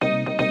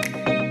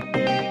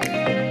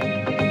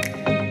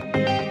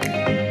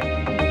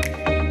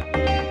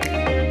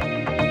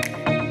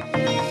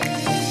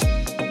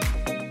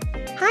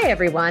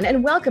everyone,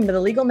 and welcome to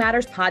the Legal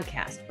Matters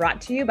Podcast, brought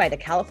to you by the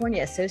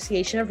California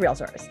Association of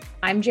Realtors.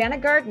 I'm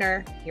Janet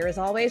Gardner, here as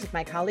always with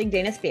my colleague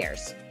Dana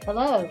Spears.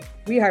 Hello.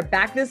 We are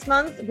back this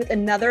month with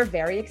another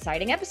very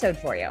exciting episode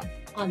for you.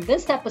 On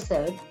this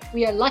episode,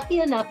 we are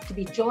lucky enough to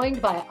be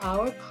joined by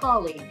our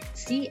colleague,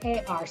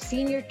 CAR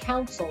Senior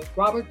Counsel,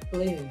 Robert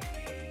Bloom.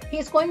 He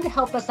is going to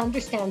help us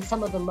understand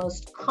some of the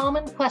most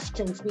common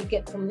questions we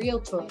get from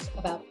realtors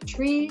about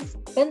trees,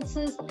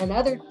 fences, and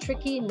other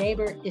tricky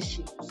neighbor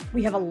issues.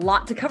 We have a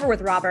lot to cover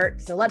with Robert,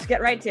 so let's get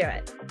right to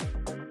it.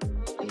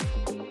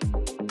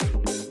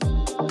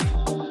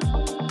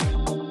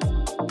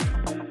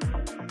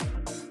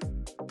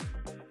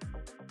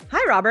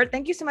 Hi, Robert.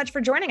 Thank you so much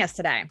for joining us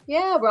today.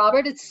 Yeah,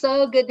 Robert, it's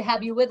so good to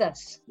have you with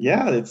us.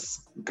 Yeah,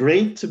 it's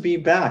great to be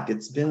back.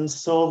 It's been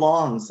so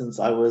long since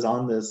I was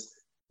on this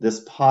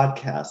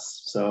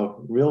podcast.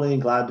 So really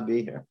glad to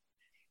be here.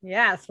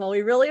 Yes. Well,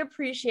 we really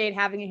appreciate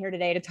having you here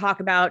today to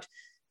talk about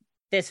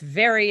this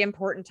very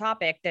important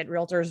topic that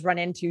realtors run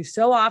into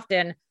so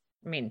often.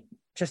 I mean,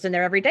 just in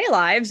their everyday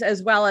lives,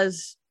 as well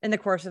as in the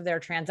course of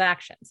their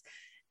transactions.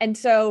 And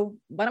so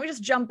why don't we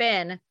just jump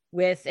in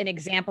with an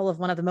example of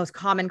one of the most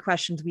common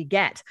questions we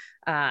get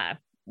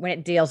when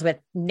it deals with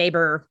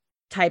neighbor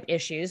type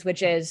issues,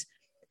 which is,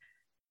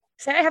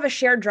 say I have a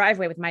shared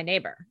driveway with my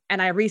neighbor,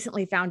 and I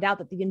recently found out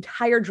that the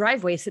entire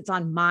driveway sits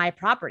on my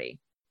property.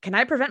 Can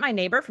I prevent my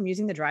neighbor from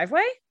using the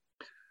driveway?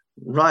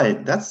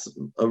 Right. That's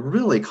a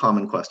really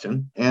common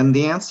question. And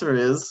the answer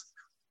is,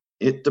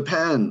 it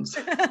depends.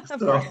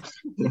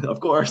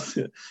 Of course.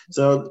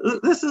 So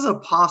this is a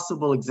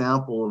possible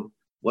example of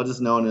what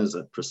is known as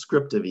a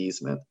prescriptive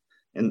easement.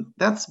 And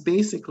that's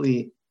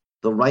basically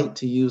the right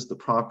to use the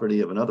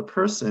property of another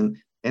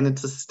person, and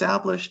it's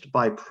established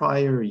by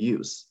prior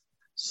use.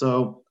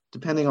 So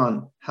depending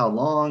on how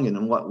long and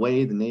in what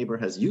way the neighbor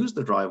has used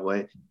the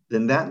driveway,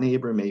 then that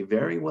neighbor may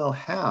very well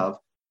have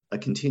a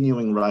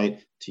continuing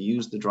right to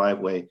use the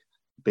driveway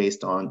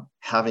based on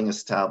having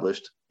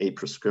established a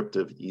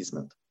prescriptive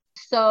easement.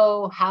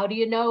 So how do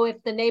you know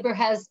if the neighbor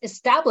has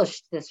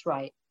established this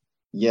right?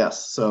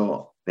 Yes,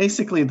 so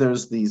basically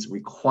there's these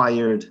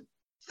required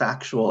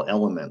factual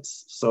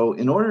elements. So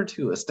in order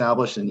to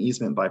establish an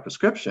easement by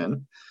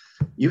prescription,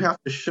 you have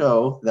to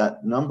show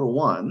that, number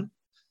one,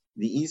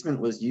 the easement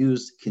was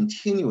used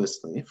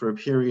continuously for a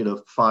period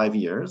of 5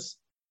 years.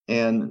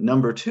 And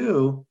number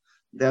two,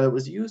 that it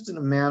was used in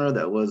a manner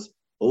that was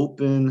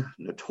open,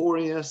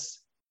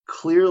 notorious,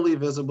 clearly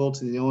visible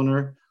to the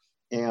owner,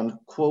 and,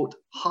 quote,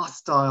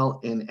 hostile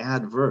and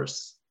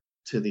adverse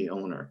to the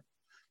owner.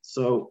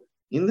 So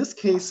in this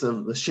case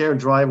of the shared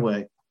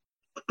driveway,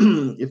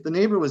 if the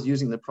neighbor was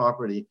using the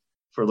property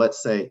for,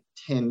 let's say,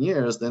 10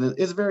 years, then it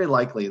is very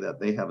likely that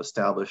they have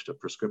established a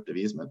prescriptive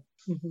easement.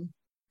 Mm-hmm.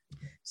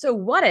 So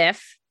what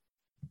if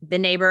the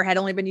neighbor had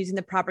only been using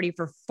the property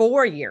for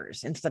 4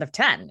 years instead of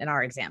 10 in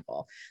our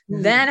example?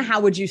 Mm-hmm. Then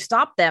how would you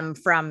stop them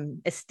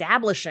from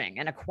establishing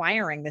and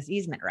acquiring this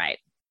easement right?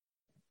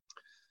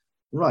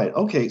 Right.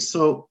 Okay.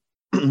 So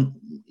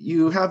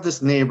you have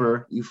this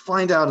neighbor, you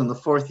find out in the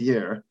 4th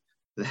year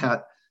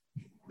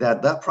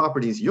that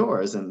property is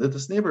yours and that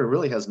this neighbor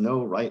really has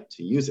no right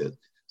to use it.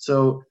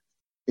 So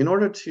in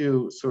order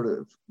to sort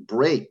of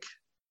break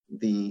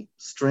the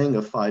string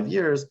of 5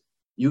 years,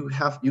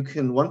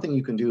 one thing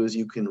you can do is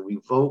you can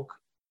revoke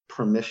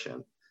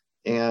permission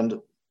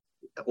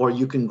or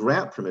you can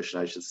grant permission,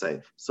 I should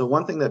say. So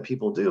one thing that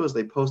people do is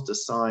they post a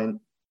sign,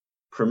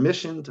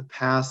 permission to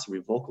pass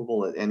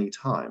revocable at any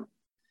time.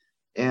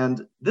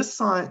 And this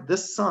sign,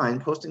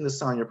 posting this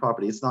sign on your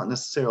property, it's not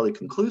necessarily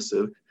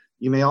conclusive.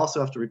 You may also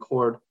have to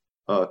record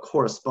a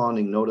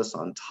corresponding notice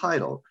on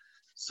title.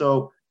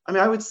 So, I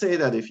mean, I would say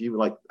that if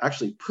you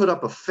actually put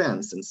up a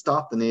fence and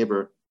stop the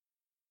neighbor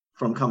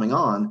from coming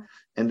on,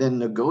 and then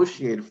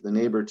negotiate for the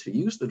neighbor to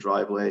use the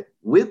driveway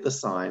with the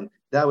sign,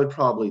 that would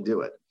probably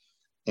do it.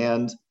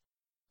 And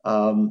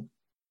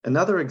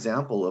another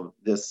example of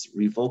this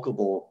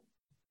revocable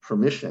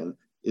permission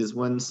is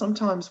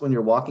sometimes when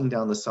you're walking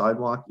down the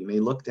sidewalk, you may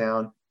look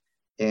down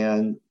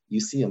and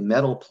you see a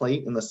metal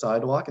plate in the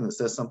sidewalk and it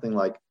says something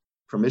like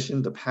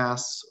permission to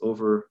pass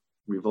over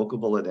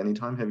revocable at any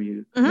time. Have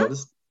you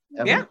noticed?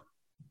 Ever? Yeah.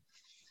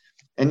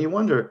 And you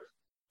wonder,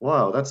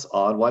 wow, that's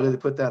odd. Why did they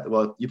put that?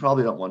 Well, you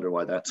probably don't wonder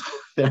why that's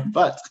there,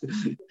 but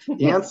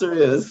the answer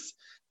is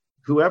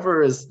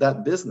whoever is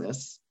that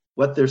business,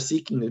 what they're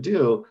seeking to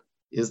do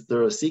is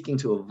they're seeking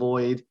to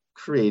avoid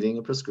creating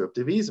a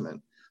prescriptive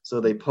easement. So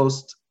they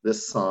post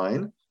this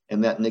sign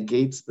and that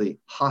negates the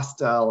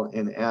hostile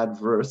and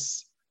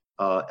adverse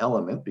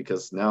element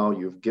because now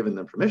you've given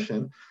them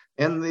permission.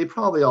 And they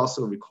probably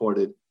also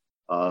recorded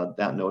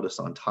that notice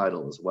on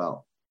title as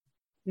well.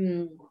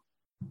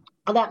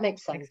 Oh, that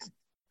makes sense.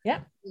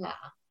 Yeah.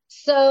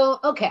 So,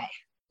 okay.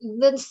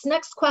 This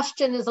next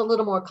question is a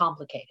little more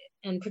complicated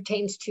and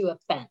pertains to a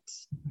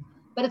fence,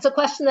 but it's a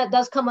question that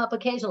does come up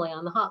occasionally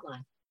on the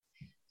hotline.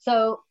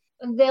 So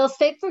they'll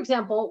state, for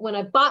example, when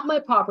I bought my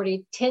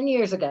property 10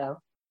 years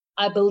ago,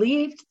 I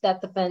believed that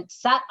the fence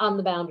sat on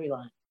the boundary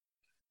line.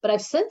 but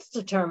I've since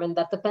determined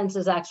that the fence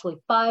is actually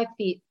 5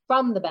 feet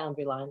from the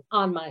boundary line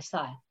on my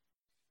side.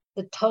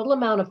 The total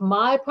amount of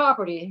my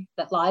property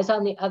that lies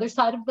on the other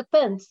side of the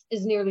fence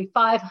is nearly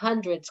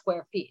 500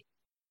 square feet.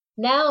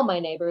 Now my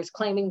neighbor is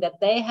claiming that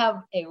they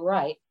have a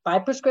right by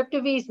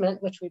prescriptive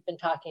easement, which we've been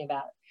talking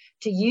about,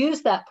 to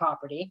use that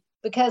property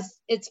because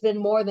it's been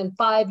more than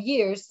 5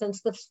 years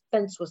since the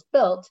fence was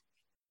built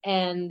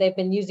and they've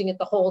been using it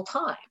the whole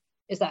time.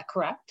 Is that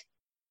correct?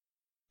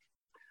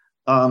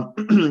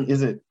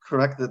 Is it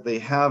correct that they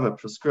have a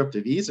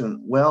prescriptive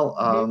easement? Well,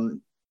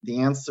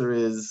 the answer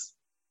is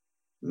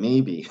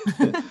maybe.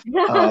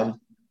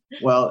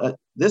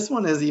 This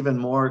one is even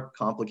more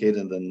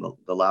complicated than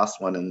the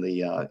last one, and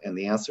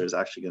the answer is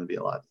actually going to be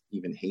a lot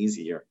even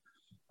hazier.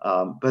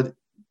 But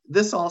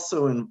this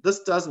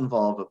does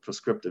involve a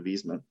prescriptive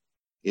easement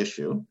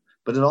issue,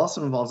 but it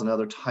also involves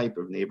another type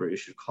of neighbor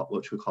issue,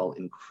 which we call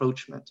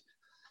encroachment.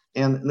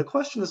 And the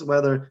question is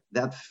whether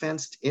that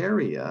fencing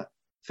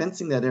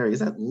that area, is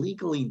that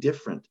legally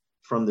different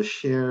from the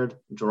shared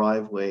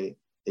driveway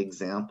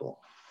example?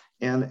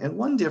 And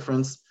one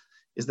difference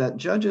is that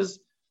judges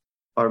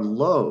are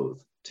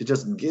loath to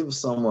just give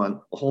someone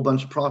a whole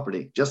bunch of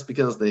property just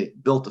because they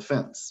built a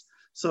fence.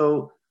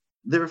 So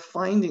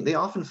they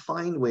often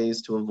find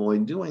ways to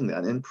avoid doing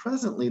that. And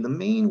presently, the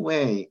main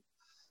way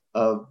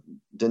of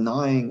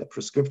denying a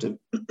prescriptive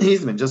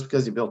easement just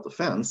because you built the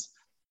fence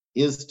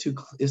is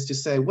to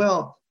say,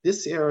 well,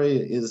 this area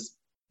is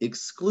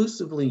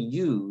exclusively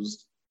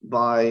used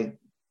by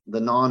the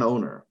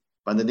non-owner,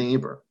 by the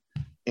neighbor.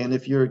 And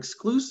if you're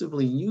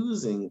exclusively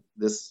using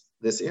this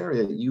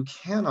area, you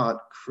cannot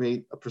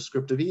create a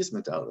prescriptive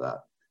easement out of that.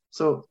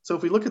 So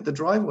if we look at the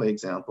driveway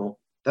example,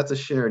 that's a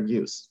shared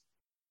use.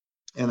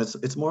 And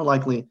it's more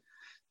likely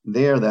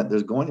there that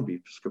there's going to be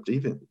a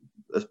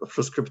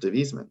prescriptive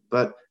easement.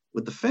 But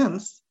with the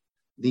fence,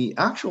 the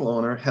actual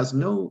owner has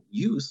no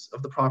use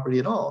of the property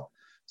at all.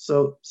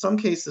 So some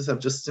cases have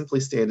just simply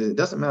stated it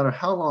doesn't matter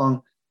how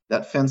long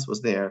that fence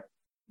was there,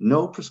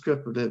 no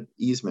prescriptive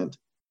easement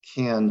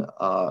can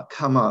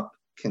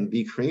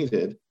be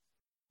created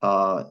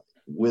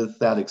with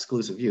that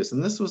exclusive use.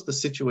 And this was the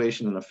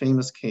situation in a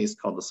famous case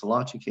called the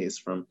Salachi case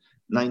from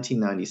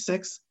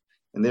 1996.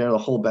 And there the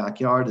whole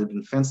backyard had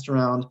been fenced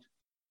around,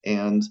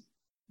 and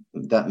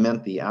that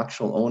meant the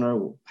actual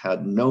owner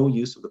had no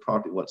use of the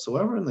property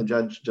whatsoever. And the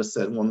judge just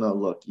said, well, no,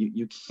 look,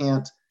 you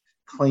can't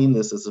claim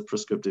this as a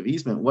prescriptive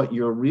easement. What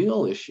your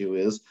real issue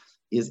is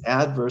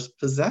adverse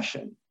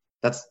possession.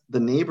 That's the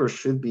neighbor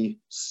should be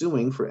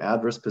suing for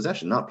adverse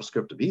possession, not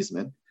prescriptive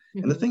easement.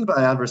 Mm-hmm. And the thing about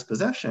adverse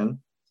possession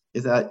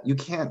is that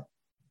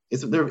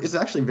it's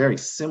actually very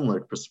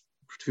similar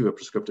to a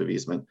prescriptive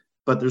easement,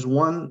 but there's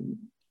one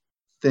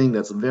thing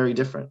that's very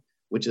different,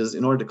 which is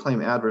in order to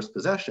claim adverse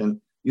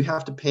possession, you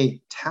have to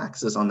pay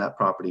taxes on that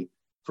property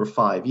for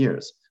 5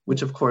 years,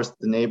 which of course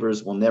the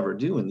neighbors will never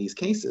do in these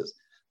cases.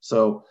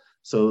 So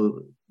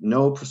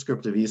no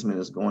prescriptive easement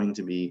is going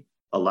to be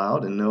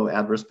allowed, and no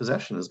adverse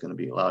possession is going to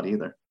be allowed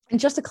either. And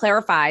just to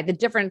clarify, the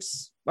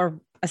difference, or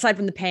aside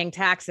from the paying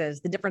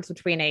taxes, the difference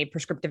between a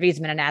prescriptive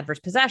easement and adverse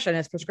possession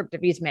is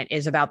prescriptive easement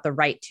is about the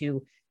right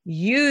to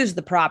use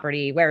the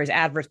property, whereas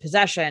adverse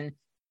possession,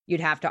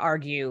 you'd have to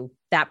argue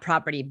that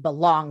property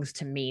belongs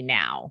to me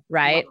now,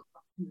 right?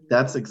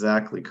 That's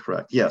exactly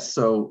correct. Yes.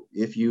 So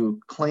if you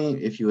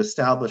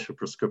establish a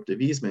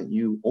prescriptive easement,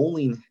 you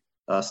only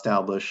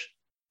establish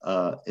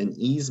an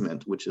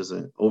easement, which is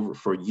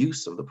for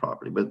use of the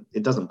property, but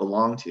it doesn't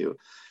belong to you.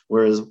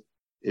 Whereas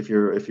if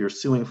you're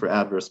suing for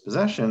adverse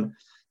possession,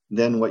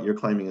 then what you're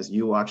claiming is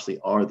you actually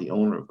are the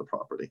owner of the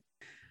property.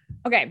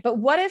 Okay, but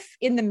what if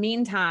in the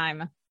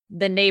meantime,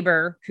 the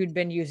neighbor who'd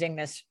been using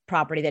this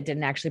property that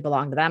didn't actually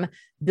belong to them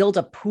built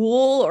a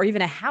pool or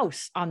even a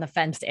house on the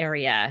fenced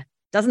area?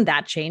 Doesn't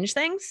that change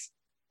things?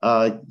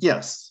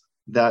 Yes,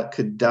 that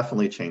could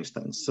definitely change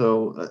things.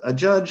 So a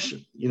judge,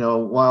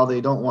 while they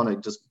don't want to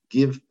just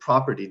give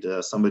property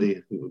to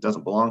somebody who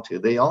doesn't belong to,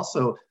 they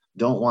also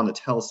don't want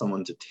to tell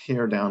someone to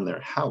tear down their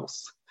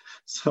house.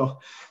 So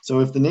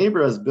if the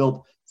neighbor has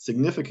built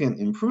significant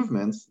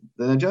improvements,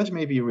 then a judge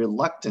may be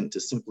reluctant to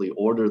simply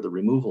order the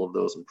removal of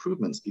those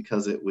improvements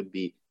because it would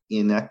be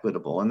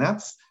inequitable. And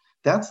that's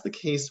the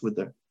case with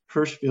the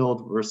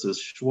Hirschfeld versus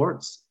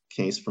Schwartz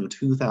case from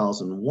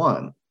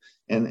 2001.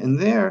 And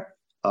there,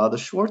 the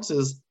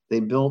Schwartzes, they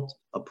built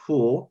a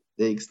pool.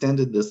 They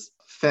extended this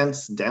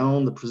fence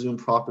down the presumed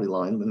property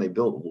line. Then they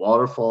built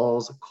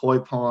waterfalls, a koi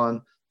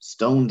pond,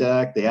 stone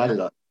deck. They added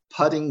a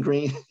putting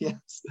green.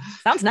 Yes.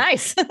 Sounds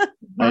nice.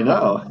 I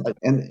know.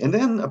 And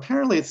then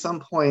apparently at some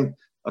point,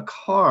 a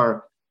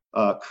car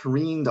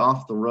careened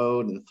off the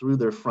road and through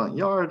their front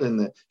yard. And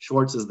the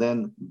Schwartzes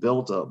then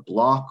built a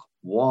block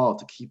wall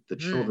to keep the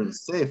children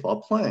safe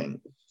while playing.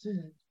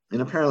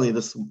 And apparently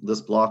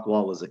this block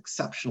wall was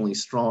exceptionally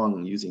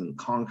strong, using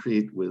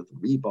concrete with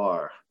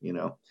rebar,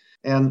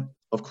 And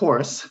of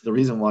course, the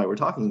reason why we're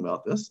talking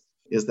about this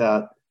is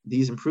that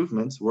these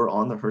improvements were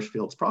on the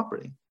Hirschfeld's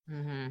property.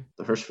 Mm-hmm.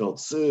 The Hirschfeld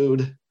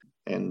sued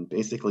and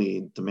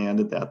basically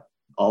demanded that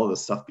all of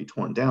this stuff be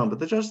torn down, but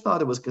the judge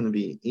thought it was going to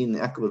be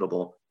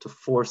inequitable to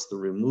force the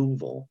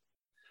removal.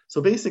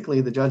 So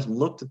basically, the judge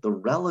looked at the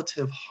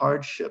relative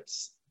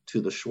hardships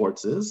to the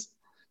Schwartzes,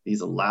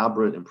 these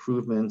elaborate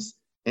improvements,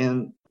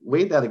 and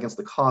weighed that against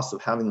the cost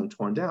of having them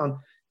torn down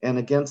and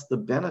against the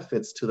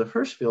benefits to the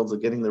Hirschfields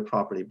of getting their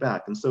property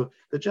back. And so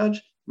the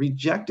judge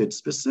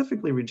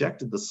specifically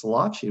rejected the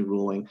Salachi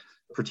ruling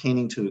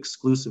pertaining to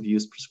exclusive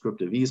use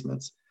prescriptive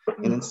easements.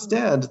 And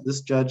instead,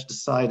 this judge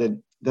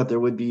decided that there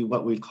would be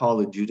what we'd call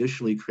a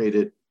judicially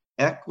created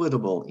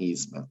equitable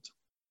easement.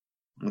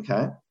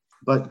 Okay?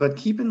 But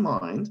keep in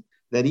mind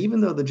that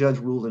even though the judge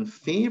ruled in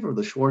favor of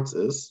the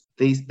Schwartzes,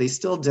 they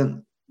still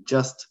didn't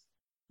just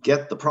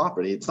get the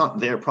property. It's not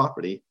their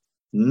property.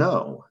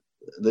 No.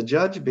 The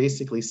judge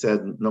basically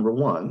said, number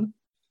one,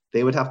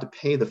 they would have to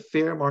pay the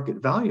fair market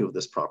value of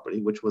this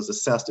property, which was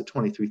assessed at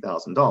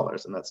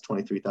 $23,000, and that's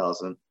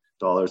 $23,000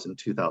 in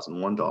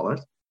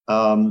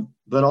 $2001.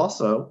 But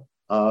also,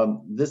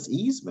 this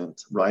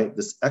easement right,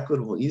 this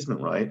equitable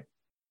easement right,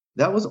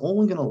 that was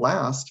only going to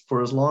last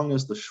for as long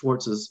as the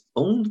Schwartzes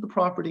owned the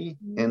property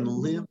and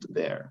lived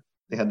there.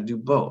 They had to do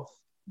both.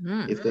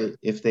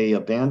 If they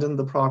abandoned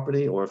the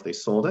property or if they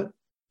sold it,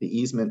 the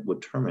easement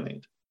would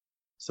terminate.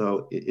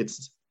 So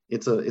it's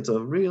a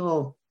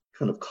real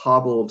kind of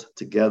cobbled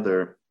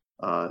together,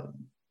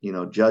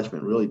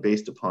 judgment really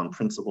based upon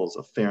principles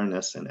of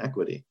fairness and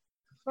equity.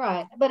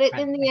 Right, but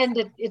in the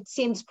end, it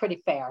seems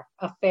pretty fair,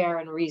 a fair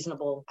and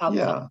reasonable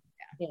outcome.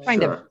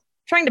 Yeah.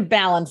 Trying to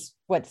balance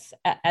what's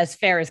as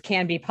fair as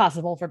can be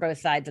possible for both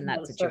sides in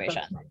that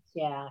situation.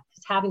 Yeah,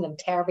 just having them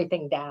tear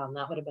everything down,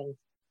 that would have been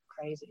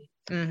crazy.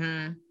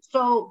 Mm-hmm.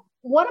 So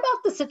what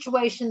about the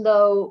situation,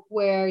 though,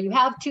 where you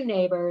have two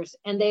neighbors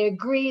and they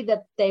agree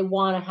that they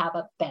want to have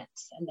a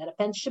fence and that a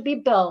fence should be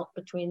built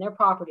between their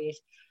properties,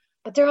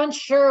 but they're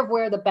unsure of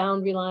where the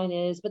boundary line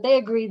is, but they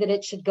agree that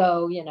it should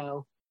go,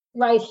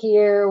 right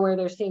here where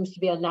there seems to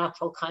be a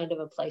natural kind of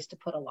a place to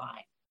put a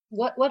line.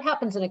 What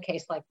happens in a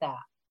case like that?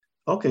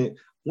 Okay,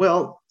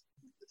 well,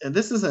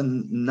 this is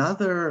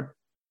another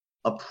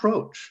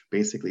approach,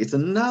 basically. It's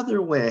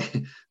another way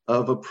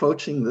of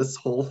approaching this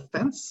whole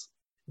fence,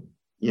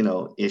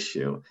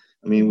 issue.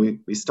 I mean,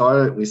 we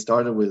started with,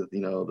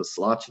 the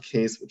Salachi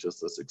case, which is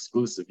this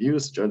exclusive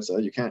use. The judge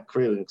said you can't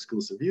create an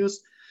exclusive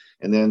use.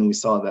 And then we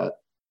saw that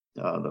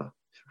the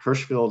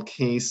Hirschfield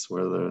case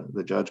where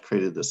the judge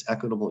created this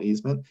equitable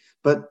easement.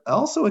 But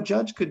also a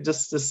judge could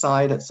just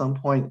decide at some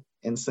point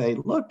and say,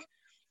 look,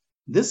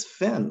 this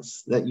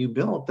fence that you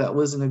built, that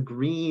was an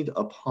agreed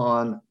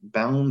upon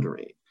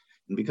boundary.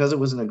 And because it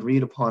was an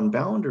agreed upon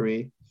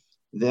boundary,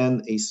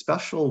 then a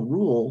special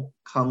rule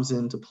comes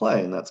into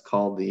play, and that's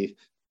called the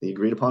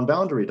agreed upon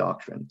boundary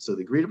doctrine. So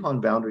the agreed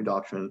upon boundary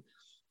doctrine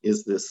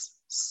is this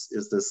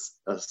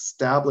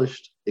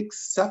established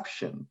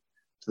exception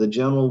to the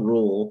general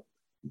rule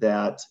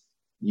that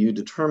you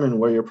determine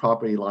where your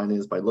property line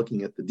is by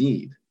looking at the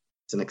deed.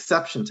 It's an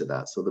exception to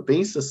that. So the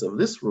basis of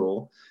this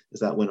rule is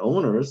that when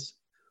owners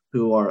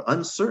who are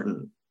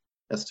uncertain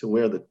as to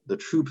where the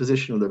true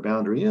position of their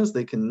boundary is,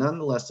 they can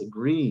nonetheless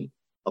agree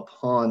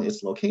upon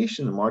its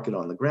location and mark it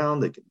on the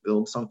ground. They can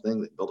build something,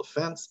 they can build a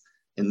fence,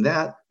 and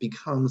that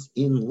becomes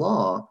in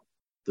law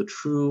the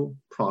true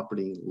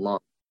property line.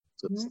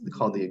 So it's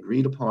called the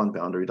agreed upon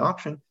boundary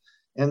doctrine.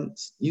 And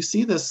you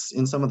see this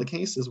in some of the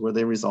cases where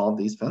they resolve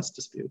these fence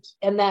disputes.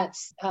 And that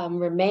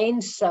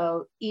remains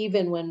so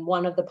even when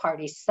one of the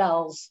parties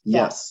sells.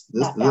 Yes,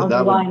 that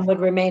boundary line would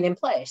remain in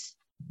place.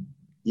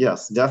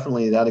 Yes,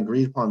 definitely. That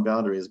agreed upon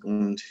boundary is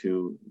going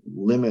to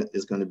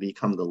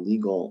become the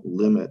legal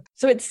limit.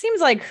 So it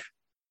seems like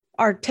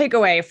our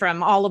takeaway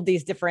from all of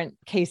these different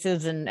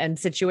cases and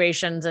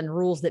situations and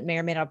rules that may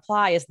or may not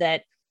apply is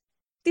that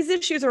these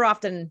issues are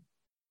often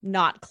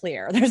not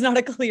clear. There's not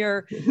a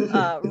clear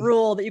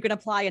rule that you can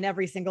apply in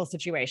every single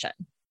situation.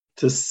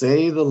 To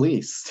say the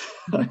least,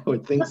 I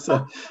would think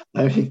so.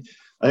 I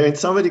mean,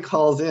 somebody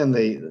calls in,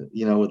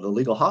 with the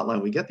legal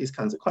hotline, we get these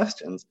kinds of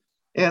questions.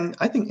 And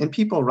I think, and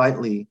people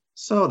rightly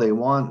so, they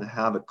want to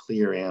have a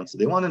clear answer.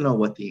 They want to know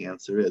what the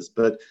answer is.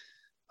 But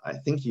I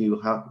think you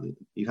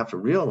have to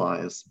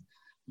realize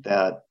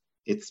that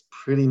it's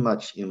pretty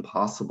much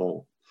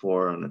impossible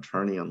for an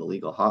attorney on the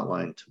legal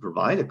hotline to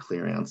provide a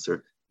clear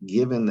answer,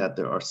 given that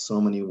there are so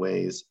many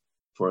ways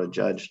for a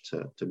judge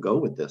to go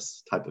with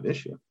this type of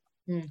issue.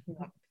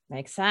 Mm-hmm.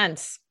 Makes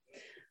sense.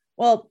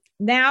 Well,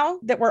 now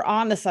that we're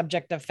on the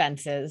subject of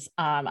fences,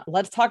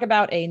 let's talk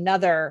about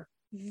another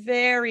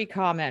very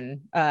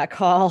common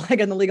call,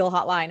 again, the legal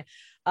hotline.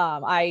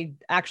 I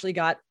actually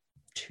got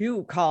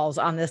 2 calls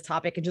on this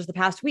topic in just the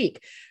past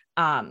week,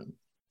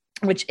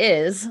 which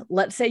is,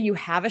 let's say you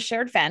have a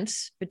shared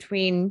fence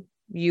between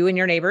you and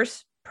your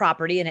neighbor's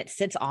property and it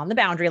sits on the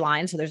boundary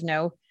line. So there's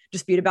no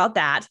dispute about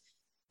that.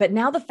 But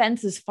now the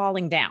fence is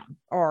falling down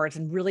or it's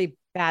in really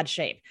bad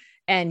shape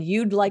and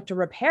you'd like to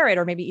repair it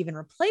or maybe even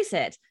replace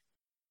it.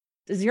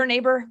 Does your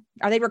neighbor,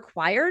 are they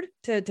required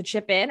to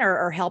chip in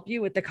or help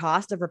you with the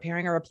cost of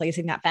repairing or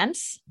replacing that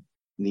fence?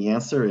 The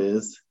answer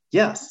is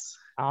yes.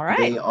 All right.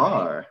 They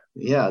are.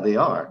 Yeah, they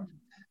are.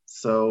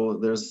 So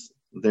there's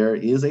there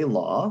is a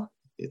law.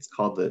 It's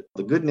called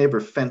the Good Neighbor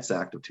Fence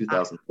Act of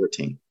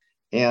 2013.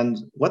 And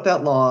what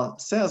that law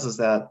says is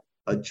that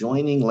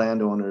adjoining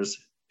landowners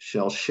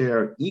shall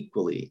share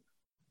equally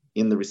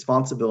in the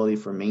responsibility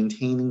for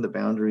maintaining the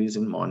boundaries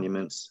and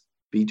monuments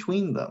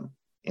between them.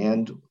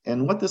 And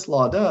what this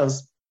law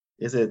does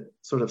is it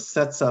sort of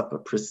sets up a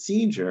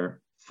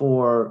procedure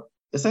for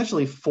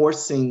essentially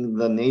forcing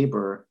the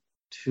neighbor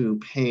to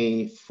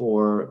pay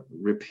for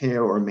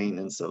repair or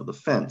maintenance of the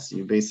fence.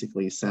 You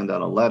basically send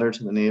out a letter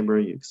to the neighbor,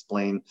 you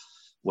explain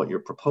what you're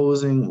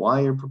proposing, why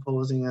you're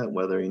proposing it,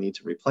 whether you need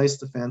to replace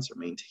the fence or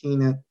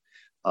maintain it,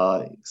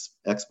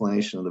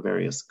 explanation of the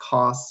various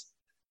costs.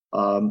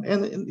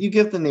 And you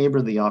give the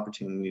neighbor the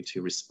opportunity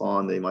to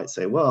respond. They might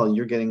say, well,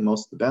 you're getting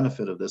most of the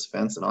benefit of this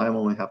fence and I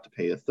only have to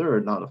pay a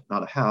third, not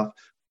a half.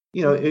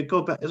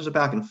 There's a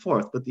back and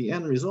forth, but the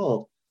end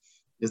result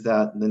is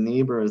that the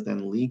neighbor is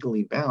then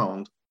legally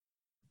bound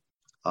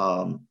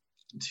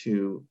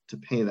to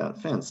pay that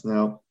fence.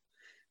 Now,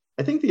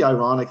 I think the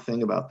ironic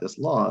thing about this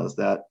law is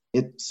that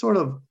it sort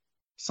of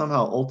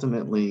somehow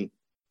ultimately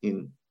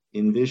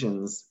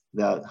envisions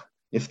that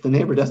if the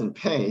neighbor doesn't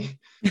pay,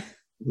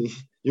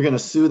 you're going to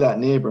sue that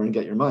neighbor and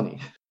get your money.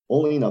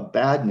 Only a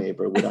bad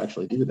neighbor would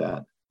actually do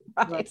that.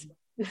 Right.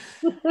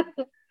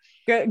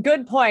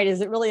 Good point.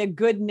 Is it really a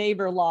good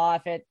neighbor law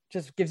if it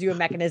just gives you a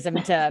mechanism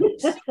to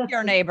sue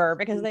your neighbor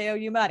because they owe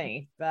you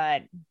money?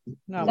 But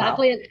no,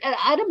 exactly. Well. And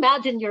I'd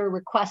imagine your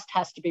request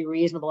has to be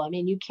reasonable. I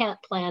mean, you can't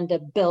plan to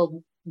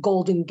build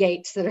golden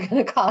gates that are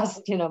going to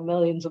cost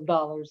millions of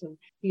dollars and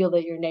feel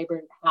that your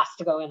neighbor has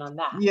to go in on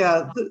that.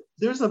 Yeah,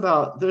 there's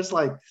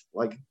like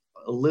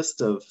a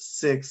list of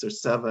 6 or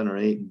 7 or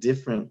 8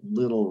 different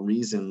little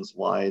reasons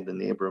why the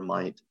neighbor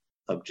might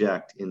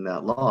object in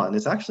that law, and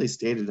it's actually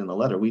stated in a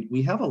letter.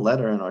 We have a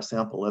letter in our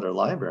sample letter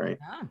library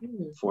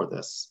for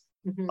this.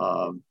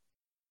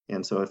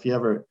 And so if you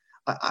ever,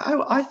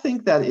 I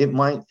think that it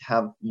might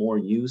have more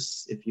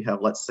use if you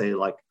have, let's say,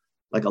 like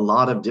a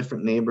lot of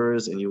different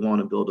neighbors and you want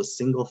to build a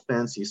single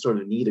fence. You sort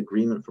of need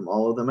agreement from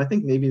all of them. I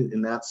think maybe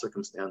in that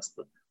circumstance,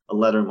 a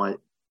letter might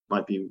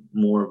be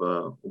more of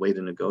a way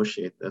to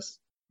negotiate this.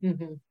 Yeah,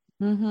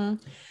 and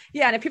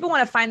if people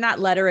want to find that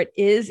letter, it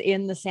is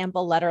in the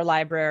sample letter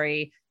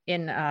library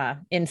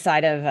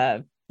inside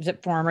of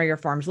Zip Form or your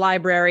Forms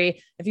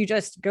library. If you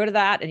just go to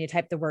that and you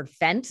type the word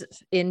fence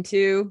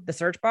into the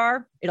search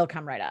bar, it'll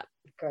come right up.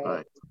 Great.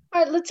 All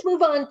right, let's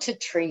move on to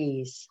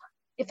trees.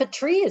 If a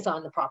tree is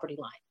on the property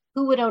line,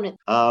 who would own it?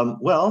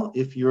 Well,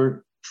 if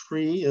your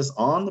tree is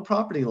on the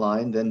property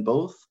line, then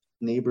both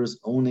neighbors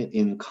own it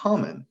in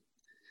common.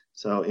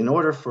 So in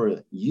order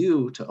for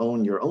you to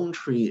own your own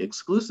tree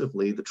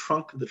exclusively, the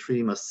trunk of the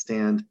tree must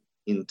stand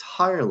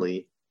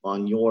entirely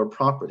on your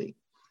property.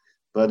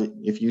 But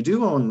if you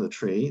do own the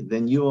tree,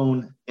 then you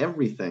own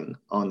everything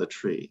on the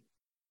tree,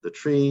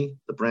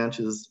 the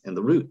branches, and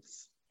the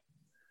roots.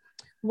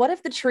 What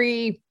if the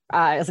tree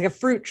is like a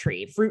fruit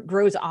tree? Fruit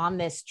grows on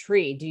this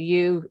tree.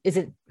 Is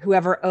it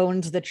whoever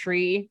owns the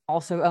tree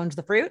also owns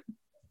the fruit?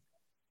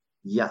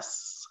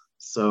 Yes.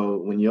 So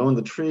when you own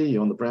the tree, you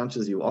own the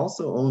branches, you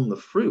also own the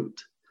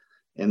fruit.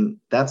 And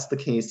that's the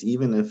case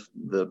even if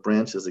the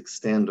branches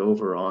extend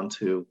over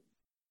onto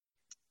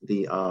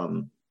the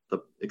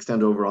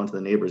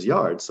neighbor's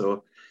yard.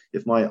 So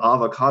if my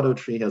avocado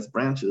tree has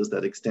branches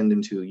that extend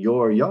into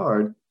your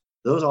yard,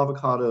 those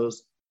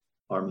avocados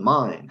are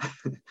mine.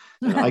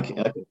 And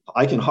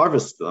I can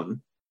harvest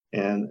them,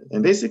 and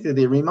basically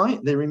they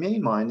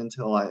remain mine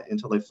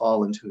until they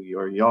fall into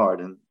your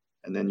yard, and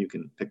then you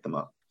can pick them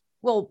up.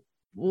 Well,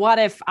 what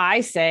if I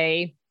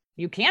say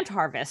you can't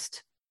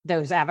harvest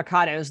those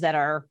avocados that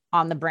are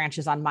on the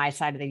branches on my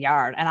side of the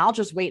yard, and I'll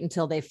just wait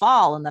until they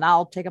fall, and then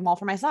I'll take them all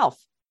for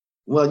myself?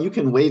 Well, you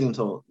can wait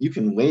until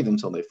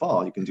they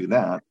fall. You can do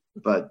that,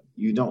 but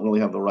you don't really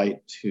have the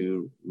right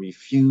to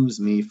refuse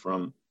me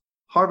from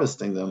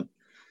harvesting them.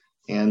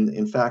 And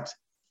in fact,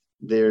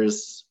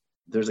 there's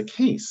a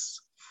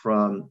case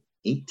from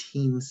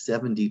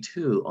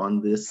 1872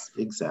 on this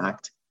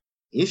exact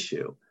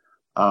issue.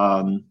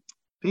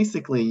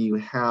 Basically, you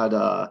had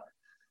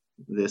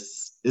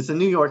it's a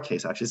New York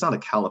case, actually. It's not a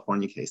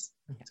California case.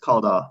 It's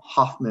called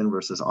Hoffman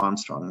versus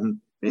Armstrong. And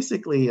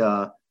basically,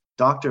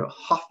 Dr.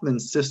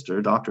 Hoffman's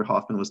sister, Dr.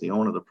 Hoffman was the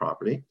owner of the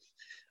property.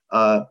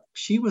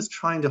 She was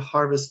trying to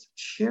harvest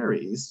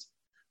cherries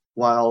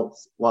while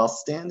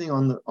standing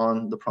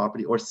on the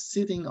property or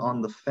sitting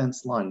on the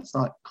fence line. It's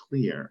not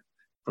clear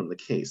from the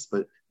case,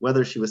 but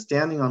whether she was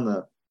standing on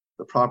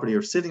the property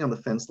or sitting on the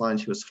fence line,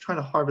 she was trying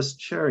to harvest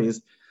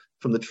cherries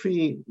from the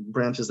tree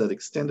branches that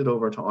extended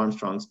over to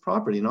Armstrong's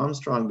property. And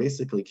Armstrong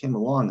basically came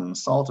along and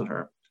assaulted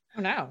her.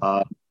 Oh,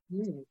 no.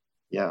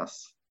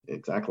 Yes,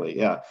 exactly.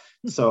 Yeah.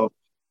 So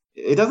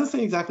it doesn't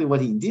say exactly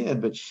what he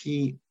did, but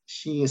she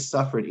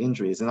suffered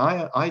injuries. And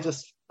I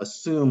just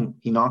assume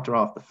he knocked her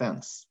off the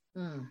fence.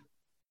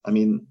 I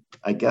mean,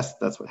 I guess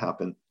that's what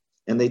happened.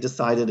 And they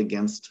decided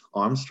against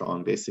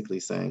Armstrong, basically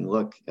saying,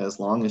 look, as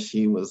long as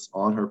she was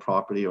on her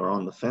property or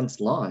on the fence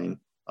line,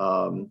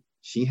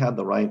 she had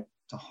the right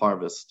to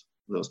harvest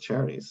those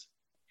cherries.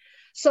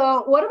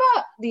 So what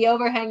about the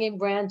overhanging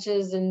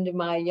branches into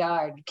my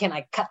yard? Can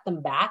I cut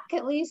them back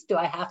at least? Do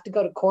I have to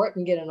go to court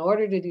and get an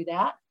order to do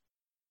that?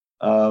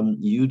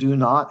 You do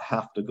not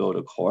have to go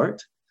to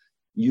court.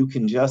 You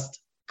can just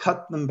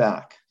cut them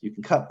back. You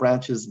can cut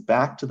branches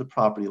back to the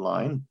property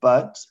line,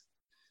 but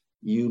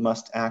you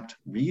must act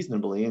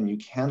reasonably, and you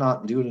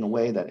cannot do it in a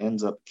way that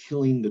ends up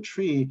killing the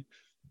tree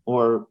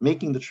or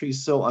making the tree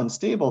so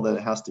unstable that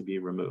it has to be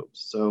removed.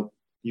 So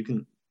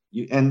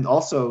and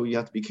also you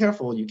have to be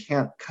careful. You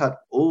can't cut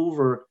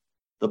over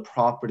the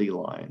property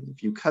line.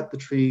 If you cut the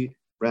tree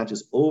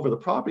branches over the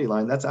property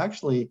line, that's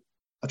actually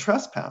a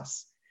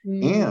trespass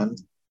and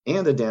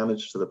a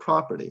damage to the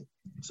property.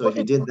 So if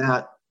you did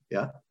that,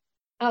 yeah.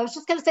 I was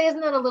just going to say,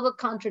 isn't that a little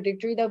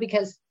contradictory though?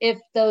 Because if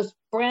those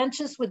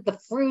branches with the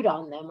fruit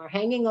on them are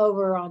hanging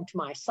over onto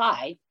my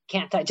side,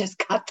 can't I just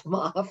cut them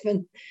off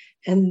and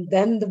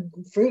then the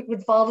fruit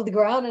would fall to the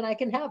ground and I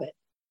can have it?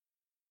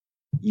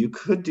 You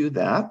could do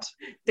that.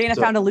 Dana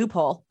found a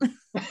loophole.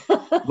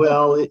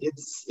 Well,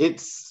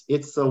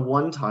 it's a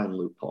one-time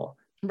loophole.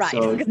 Right,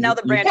 because now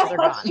the branches are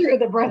gone. True,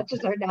 the branches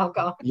are now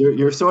gone.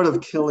 You're sort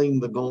of killing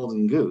the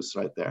golden goose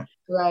right there.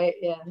 Right,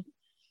 yeah.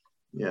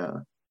 Yeah.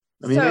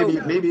 I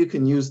mean, maybe you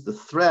can use the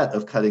threat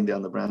of cutting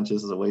down the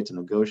branches as a way to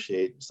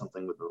negotiate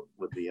something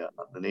with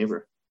the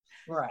neighbor.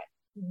 Right.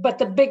 But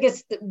the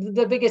biggest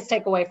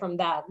takeaway from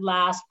that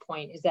last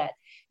point is that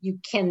you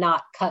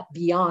cannot cut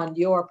beyond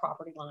your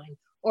property line,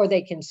 or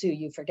they can sue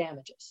you for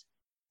damages.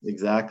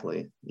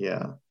 Exactly.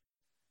 Yeah.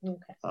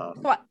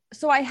 Okay.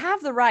 So I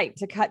have the right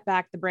to cut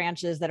back the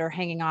branches that are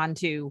hanging on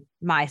to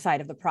my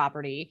side of the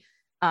property.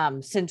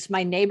 Since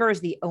my neighbor is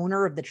the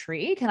owner of the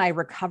tree, can I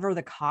recover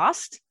the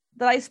cost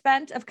that I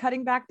spent of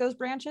cutting back those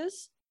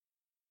branches?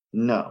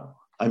 No.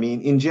 I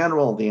mean, in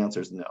general, the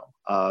answer is no.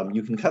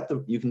 You can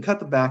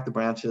cut back the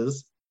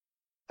branches,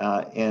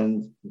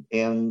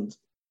 and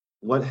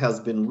what has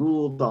been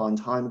ruled on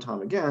time and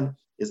time again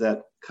is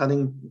that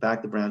cutting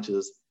back the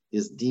branches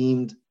is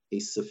deemed a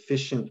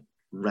sufficient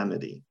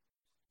remedy.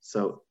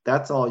 So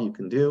that's all you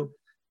can do.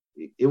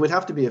 It would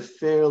have to be a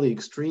fairly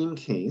extreme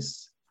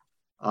case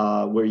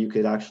where you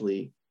could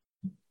actually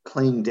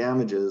claim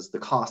damages, the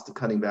cost of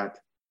cutting back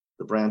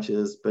the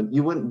branches, but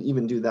you wouldn't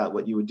even do that.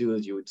 What you would do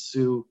is you would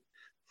sue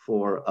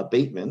for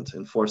abatement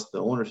and force the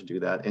owner to do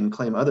that and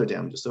claim other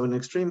damages. So in an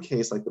extreme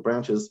case, like the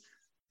branches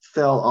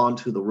fell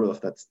onto the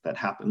roof, that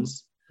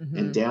happens,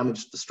 and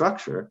damaged the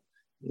structure,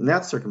 in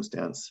that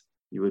circumstance,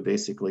 you would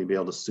basically be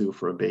able to sue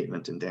for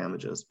abatement and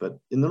damages. But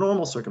in the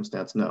normal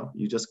circumstance, no,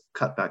 you just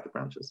cut back the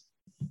branches.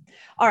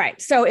 All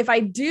right. So if I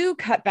do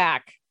cut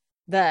back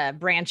the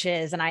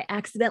branches and I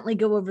accidentally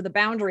go over the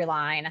boundary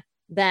line,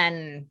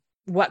 then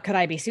what could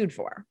I be sued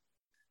for?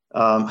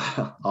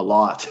 A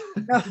lot.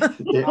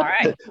 All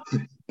right.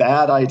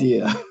 Bad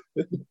idea.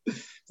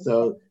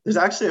 So there's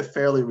actually a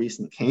fairly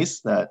recent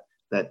case that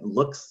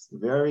looks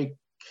very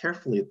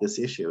carefully at this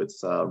issue.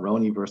 It's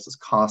Roney versus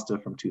Costa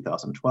from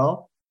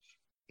 2012.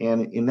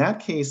 And in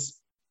that case,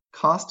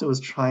 Costa was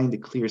trying to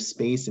clear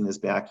space in his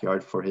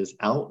backyard for his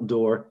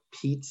outdoor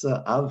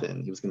pizza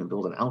oven. He was going to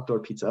build an outdoor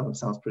pizza oven.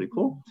 Sounds pretty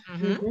cool.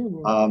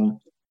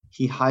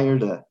 He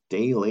hired a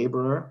day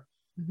laborer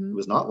who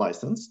was not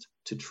licensed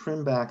to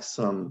trim back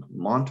some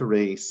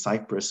Monterey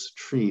cypress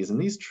trees. And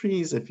these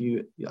trees,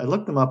 I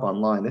looked them up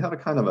online, they have a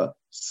kind of a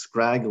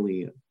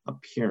scraggly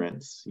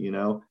appearance, you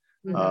know?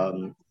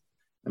 I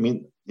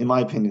mean, in my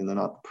opinion, they're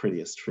not the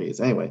prettiest trees.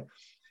 Anyway,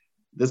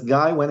 this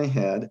guy went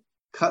ahead,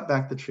 cut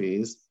back the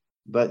trees,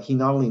 but he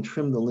not only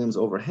trimmed the limbs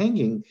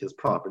overhanging his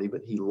property,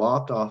 but he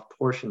lopped off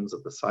portions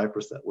of the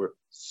cypress that were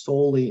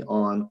solely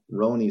on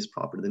Roney's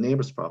property, the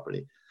neighbor's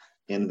property.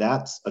 And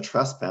that's a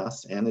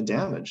trespass and a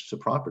damage to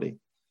property.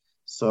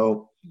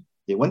 So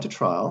it went to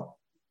trial,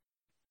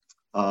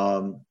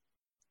 and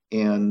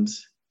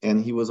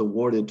he was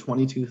awarded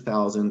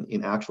 $22,000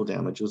 in actual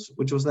damages,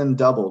 which was then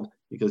doubled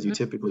because you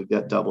typically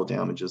get double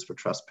damages for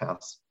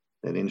trespass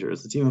that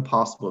injures. It's even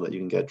possible that you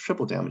can get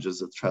triple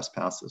damages if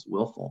trespass is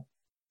willful.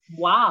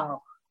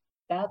 Wow,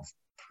 that's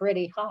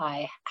pretty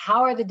high.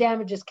 How are the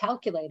damages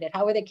calculated?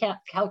 How are they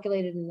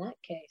calculated in that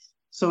case?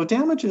 So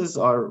damages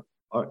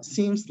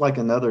seems like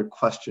another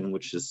question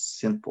which is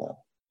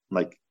simple.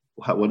 Like,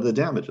 what are the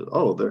damages?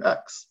 Oh, they're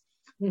X.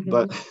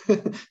 But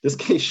this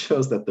case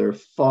shows that they're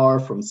far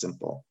from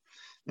simple.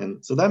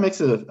 And so that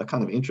makes it a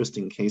kind of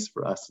interesting case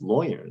for us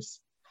lawyers,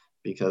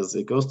 because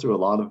it goes through a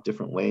lot of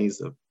different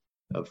ways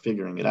of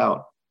figuring it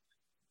out.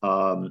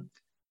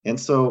 And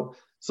so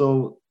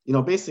you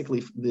know,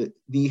 basically,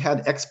 he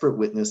had expert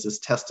witnesses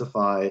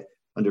testify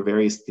under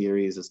various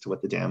theories as to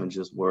what the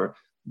damages were.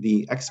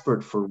 The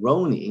expert for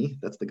Roney,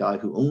 that's the guy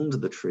who owned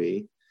the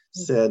tree,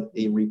 said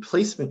a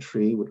replacement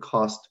tree would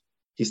cost,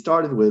 he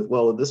started with,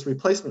 well, this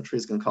replacement tree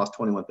is going to cost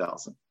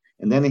 $21,000.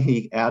 And then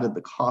he added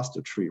the cost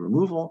of tree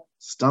removal,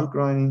 stump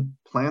grinding,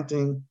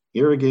 planting,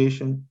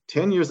 irrigation,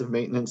 10 years of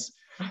maintenance,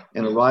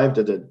 and arrived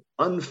at an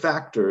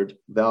unfactored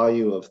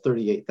value of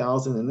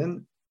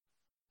 $38,000.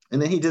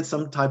 And then he did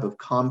some type of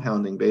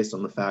compounding based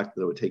on the fact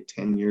that it would take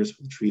 10 years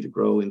for the tree to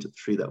grow into the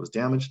tree that was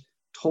damaged.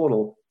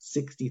 total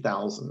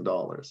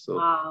 $60,000. So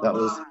Wow.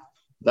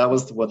 that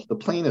was what the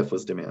plaintiff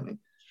was demanding.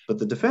 But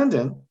the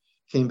defendant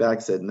came back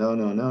and said,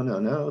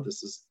 no,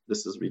 this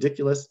is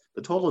ridiculous.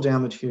 The total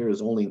damage here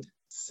is only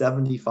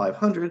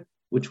 $7,500,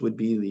 which would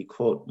be the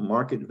quote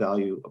market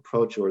value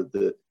approach, or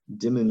the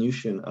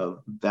diminution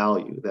of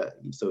value.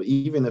 So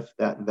even if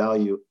that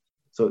value,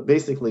 so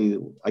basically,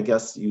 I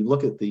guess you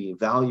look at the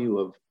value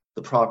of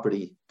the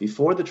property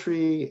before the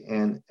tree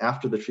and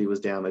after the tree was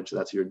damaged,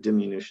 that's your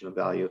diminution of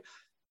value.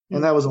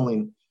 And that was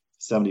only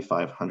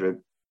 $7,500.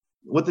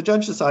 What the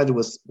judge decided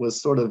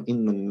was sort of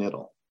in the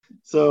middle.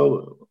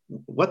 So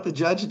what the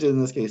judge did in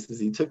this case is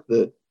he took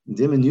the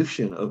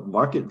diminution of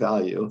market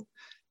value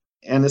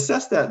and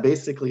assessed that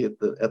basically at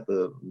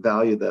the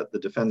value that the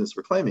defendants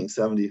were claiming,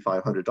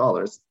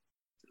 $7,500.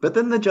 But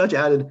then the judge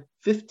added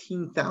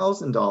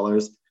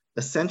 $15,000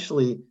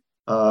 essentially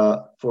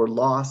for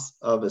loss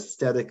of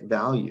aesthetic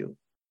value.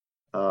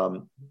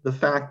 The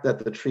fact that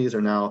the trees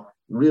are now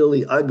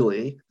really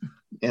ugly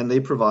and they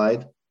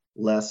provide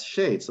less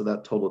shade. So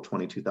that totaled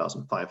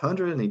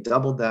 $22,500, and he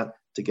doubled that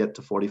to get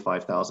to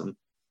 $45,000.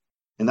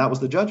 And that was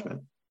the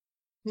judgment.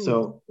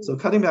 So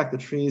cutting back the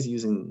trees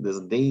using this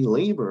day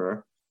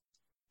labor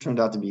turned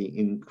out to be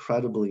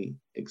incredibly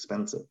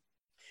expensive.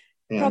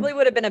 And probably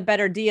would have been a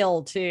better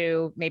deal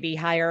to maybe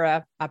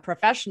hire a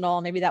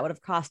professional. Maybe that would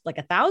have cost like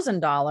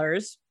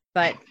 $1,000,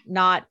 but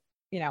not,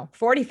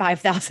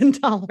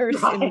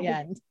 $45,000 in the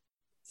end.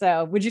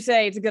 So would you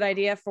say it's a good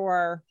idea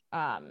for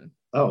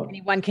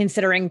anyone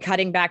considering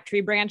cutting back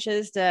tree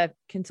branches to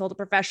consult a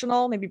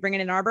professional, maybe bring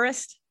in an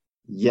arborist?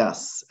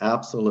 Yes,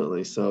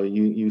 absolutely. So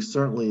you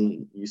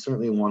certainly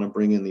want to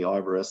bring in the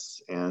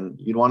arborists, and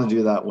you'd want to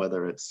do that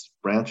whether it's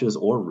branches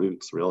or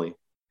roots, really.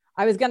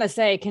 I was going to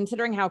say,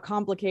 considering how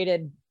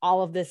complicated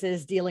all of this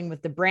is dealing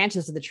with the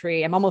branches of the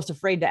tree, I'm almost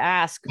afraid to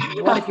ask,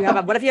 what if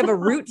you have a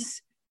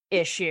roots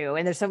issue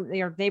and there's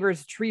your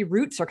neighbor's tree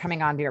roots are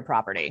coming onto your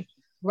property?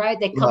 Right.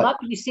 They come up.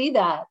 You see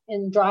that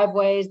in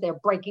driveways. They're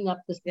breaking up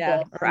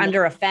the or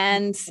under a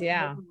fence.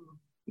 Yeah.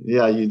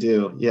 Yeah, you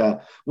do.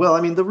 Yeah. Well,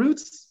 I mean, the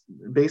roots,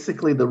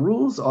 basically the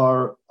rules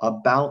are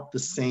about the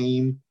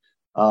same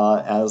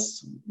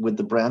as with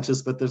the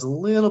branches, but there's a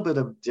little bit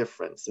of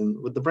difference.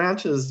 And with the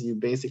branches, you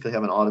basically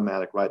have an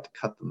automatic right to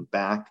cut them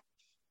back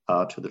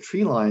to the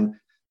tree line.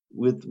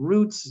 With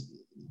roots,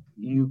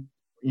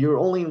 you're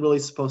only really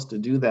supposed to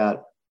do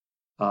that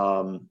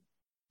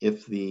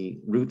if the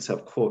roots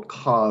have, quote,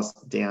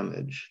 caused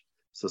damage.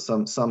 So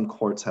some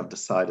courts have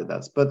decided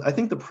that. But I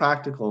think the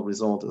practical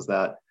result is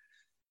that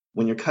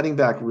when you're cutting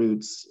back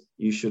roots,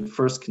 you should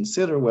first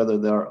consider whether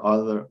there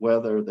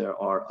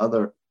are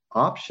other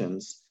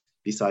options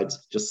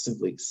besides just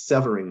simply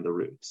severing the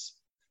roots.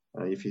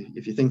 If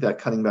you think that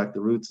cutting back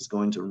the roots is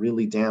going to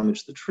really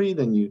damage the tree,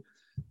 then you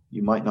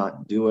might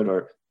not do it,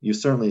 or you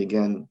certainly,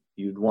 again,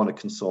 you'd want to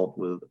consult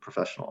with a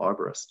professional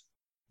arborist.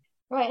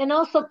 Right, and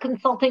also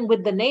consulting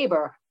with the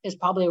neighbor is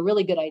probably a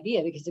really good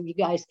idea, because if you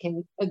guys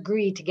can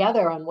agree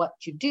together on what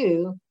you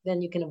do,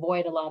 then you can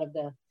avoid a lot of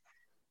the,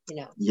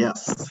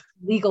 yes,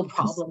 legal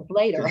problems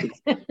later.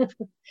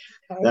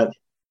 Right?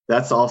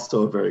 That's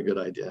also a very good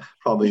idea.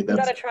 Probably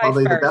that's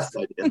probably the best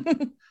idea.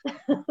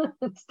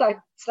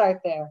 Start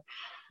there.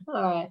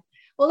 All right.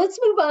 Well, let's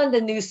move on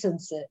to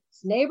nuisances,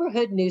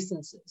 neighborhood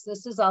nuisances.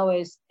 This is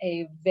always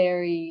a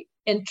very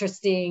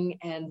interesting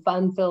and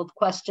fun-filled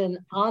question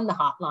on the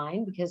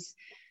hotline, because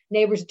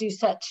neighbors do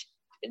such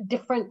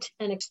different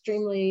and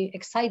extremely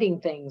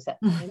exciting things at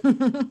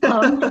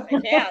times.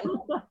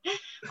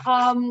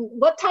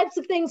 What types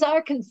of things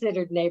are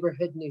considered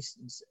neighborhood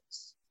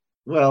nuisances?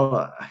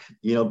 Well,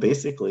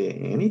 basically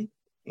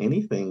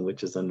anything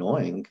which is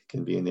annoying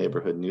can be a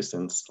neighborhood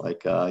nuisance.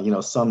 Like,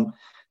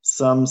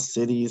 some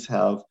cities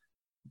have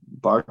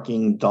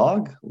barking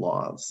dog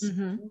laws.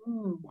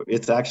 Mm-hmm.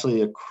 It's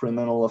actually a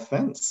criminal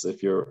offense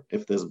if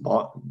this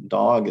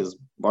dog is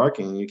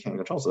barking, you can't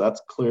control. So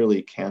that's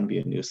clearly can be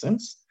a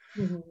nuisance.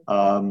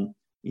 Mm-hmm.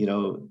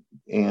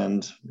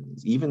 And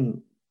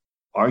even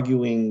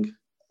arguing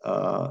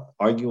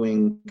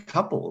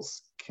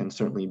couples can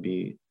certainly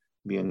be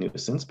a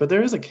nuisance. But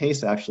there is a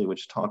case actually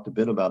which talked a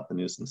bit about the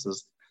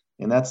nuisances,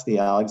 and that's the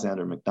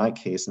Alexander McKnight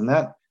case. And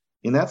that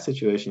in that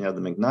situation, you have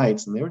the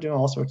McKnights, and they were doing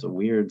all sorts of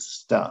weird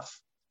stuff.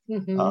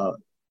 Mm-hmm.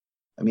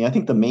 I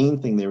think the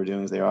main thing they were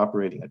doing is they were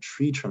operating a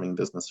tree trimming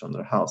business from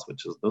their house,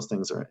 those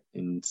things are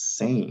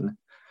insane.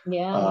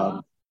 Yeah.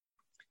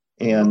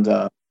 And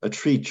a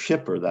tree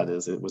chipper, that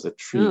is, it was a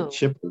tree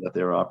chipper that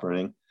they were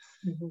operating.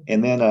 Mm-hmm.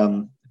 And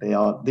then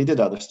they did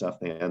other stuff.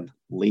 They had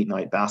late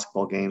night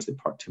basketball games. They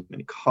parked too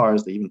many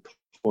cars. They even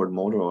poured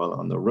motor oil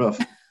on the roof.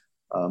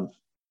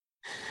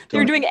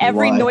 You're doing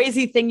every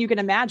noisy thing you can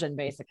imagine,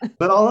 basically.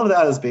 But all of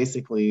that is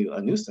basically a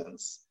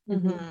nuisance,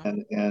 mm-hmm.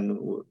 and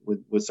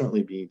would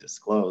certainly be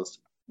disclosed.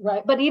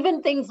 Right, but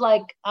even things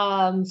like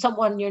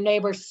your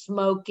neighbor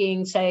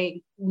smoking,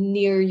 say,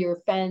 near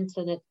your fence,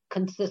 and it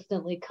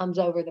consistently comes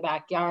over the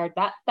backyard,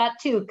 that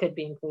too could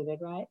be included,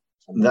 right?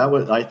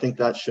 I think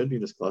that should be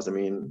disclosed.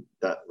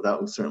 That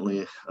would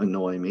certainly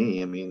annoy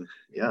me.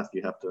 If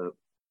you have to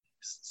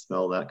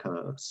smell that kind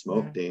of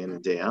smoke day in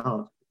and day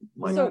out.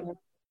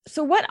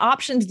 So what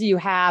options do you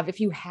have if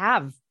you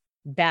have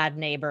bad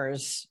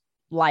neighbors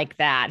like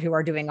that who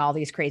are doing all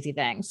these crazy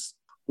things?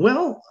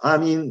 Well, I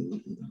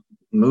mean,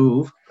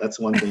 move. That's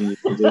one thing you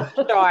can do.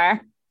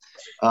 Sure.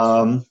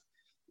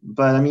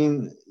 But I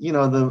mean,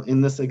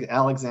 in this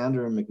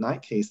Alexander and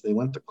McKnight case, they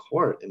went to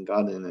court and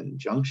got an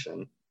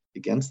injunction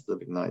against the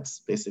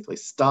McKnights. Basically,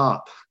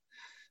 stop.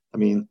 I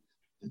mean,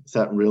 is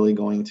that really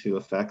going to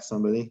affect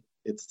somebody?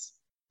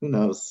 Who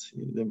knows?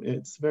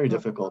 It's very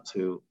difficult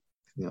to,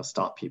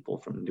 stop people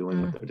from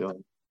doing what they're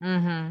doing.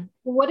 Mm-hmm.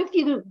 What if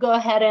you go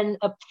ahead and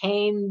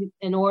obtain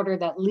an order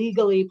that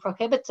legally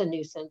prohibits a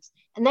nuisance,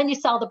 and then you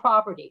sell the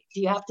property? Do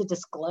you have to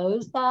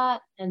disclose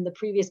that and the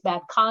previous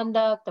bad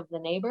conduct of the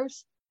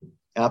neighbors?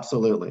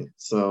 Absolutely.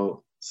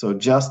 So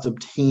just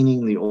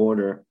obtaining the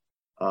order,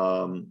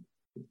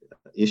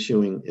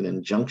 issuing an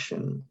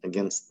injunction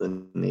against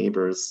the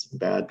neighbor's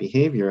bad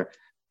behavior,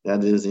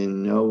 that is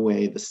in no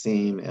way the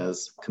same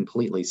as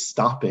completely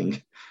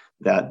stopping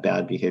that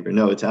bad behavior.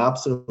 No, it's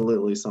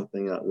absolutely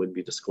something that would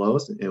be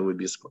disclosed. It would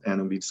be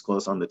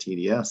disclosed on the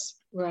TDS.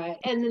 Right.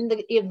 And in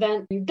the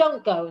event you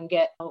don't go and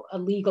get a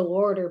legal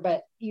order,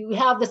 but you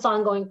have this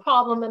ongoing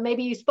problem, and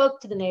maybe you spoke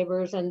to the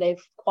neighbors and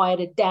they've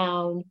quieted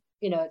down,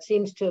 it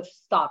seems to have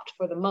stopped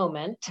for the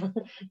moment.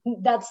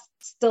 That's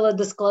still a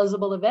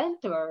disclosable event,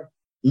 or?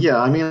 Yeah,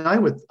 I mean,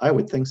 I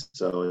would think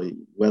so,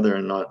 whether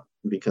or not,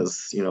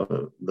 because,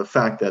 the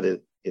fact that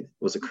it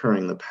was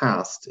occurring in the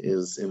past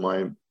is, in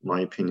my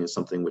opinion,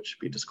 something which should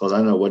be disclosed. I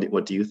don't know,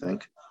 what do you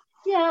think?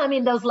 Yeah, I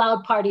mean, those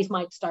loud parties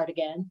might start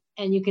again.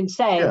 And you can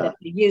say that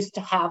they used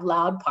to have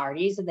loud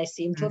parties and they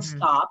seem to have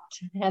stopped.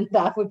 And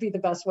that would be the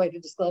best way to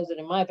disclose it,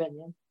 in my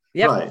opinion.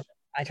 Yep, right.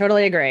 I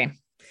totally agree.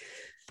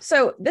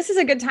 So this is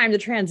a good time to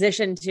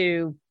transition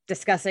to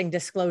discussing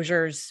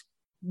disclosures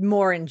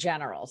more in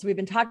general. So we've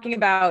been talking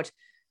about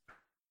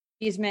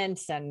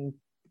easements and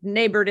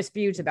neighbor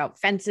disputes, about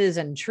fences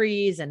and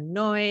trees and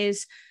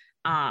noise.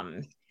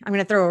 I'm going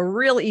to throw a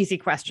real easy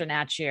question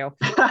at you.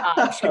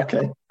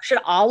 Should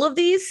all of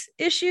these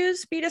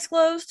issues be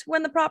disclosed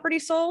when the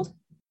property's sold?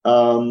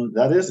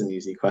 That is an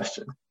easy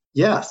question.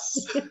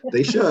 Yes,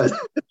 they should.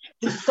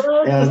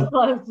 Disclose.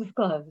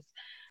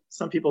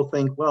 Some people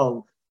think,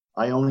 well,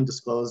 I only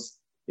disclose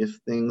if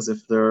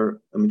they're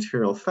a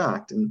material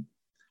fact. And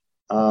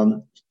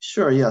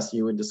sure, yes,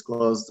 you would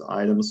disclose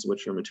items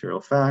which are material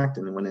fact,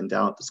 and when in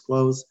doubt,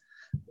 disclose.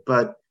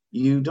 But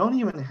you don't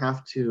even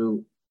have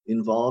to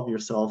involve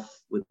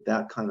yourself with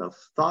that kind of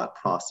thought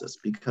process,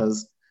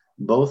 because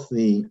both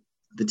the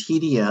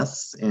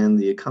TDS and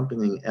the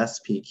accompanying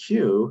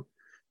SPQ,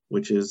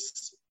 which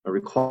is a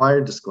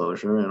required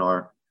disclosure in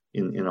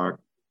our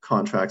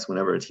contracts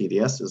whenever a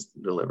TDS is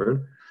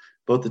delivered,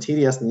 both the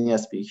TDS and the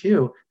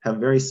SPQ have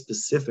very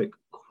specific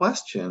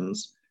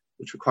questions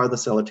which require the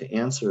seller to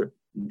answer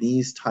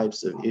these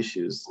types of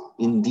issues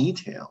in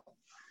detail.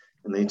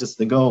 And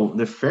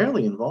they're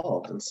fairly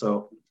involved. And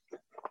so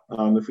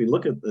if we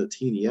look at the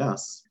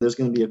TDS, there's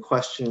going to be a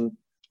question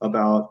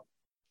about,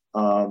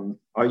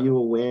 are you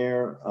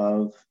aware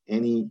of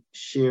any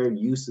shared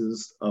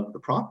uses of the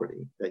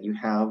property that you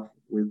have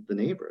with the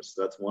neighbors?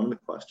 So that's one of the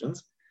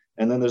questions.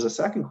 And then there's a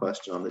second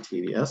question on the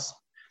TDS,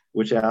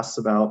 which asks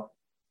about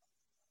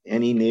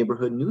any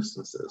neighborhood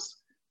nuisances.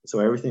 So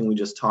everything we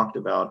just talked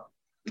about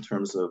in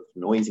terms of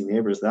noisy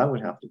neighbors, that would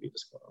have to be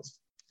disclosed.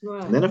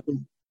 Right.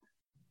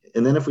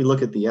 And then if we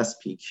look at the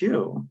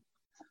SPQ,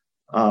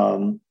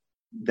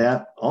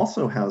 that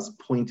also has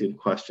pointed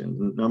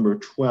questions. Number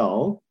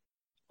 12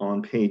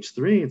 on page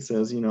 3, it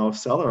says,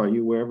 seller, are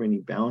you aware of any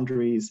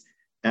boundaries,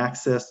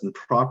 access, and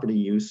property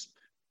use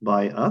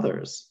by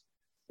others?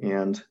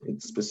 And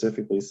it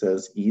specifically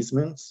says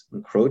easements,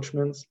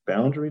 encroachments,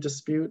 boundary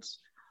disputes.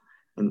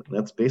 And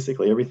that's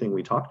basically everything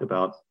we talked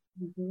about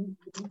in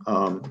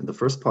the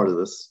first part of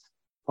this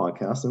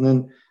podcast. And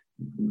then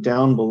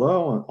down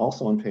below,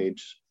 also on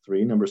page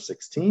 3, number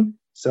 16,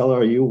 seller,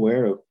 are you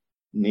aware of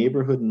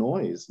neighborhood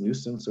noise,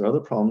 nuisance, or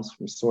other problems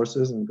from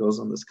sources? And goes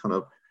on this kind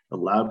of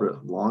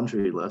elaborate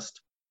laundry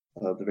list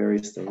of the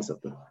various things up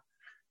there.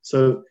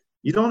 So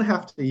you don't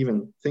have to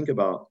even think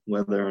about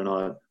whether or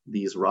not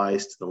these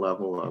rise to the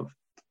level of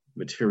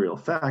material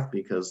fact,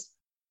 because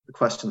the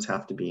questions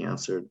have to be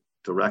answered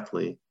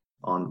directly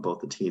on both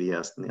the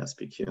TDS and the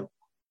SPQ.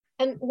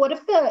 And what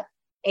if the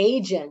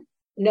agent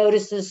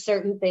notices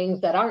certain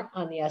things that aren't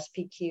on the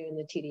SPQ and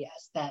the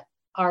TDS that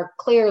are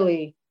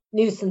clearly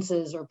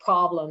nuisances or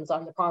problems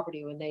on the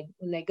property when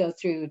they go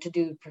through to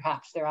do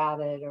perhaps their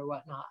audit or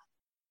whatnot?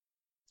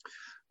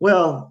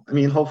 Well, I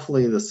mean,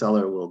 hopefully the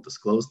seller will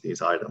disclose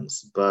these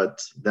items,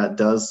 but that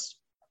does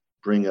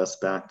bring us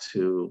back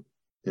to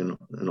an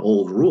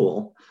old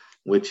rule,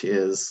 which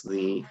is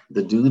the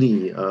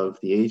duty of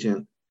the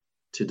agent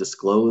to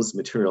disclose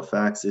material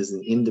facts is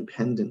an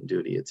independent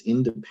duty. It's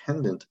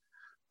independent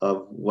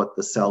of what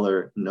the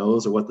seller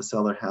knows or what the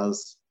seller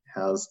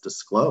has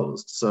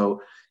disclosed.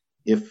 So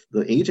if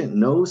the agent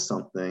knows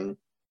something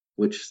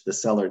which the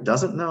seller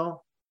doesn't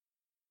know,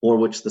 or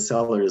which the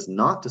seller is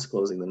not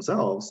disclosing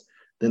themselves,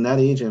 then that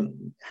agent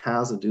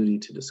has a duty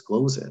to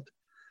disclose it.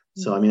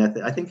 So, I mean,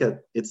 I think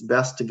it's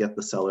best to get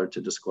the seller to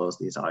disclose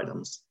these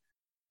items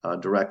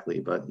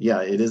directly. But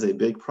yeah, it is a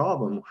big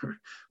problem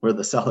where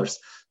the seller's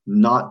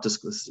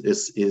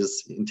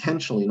is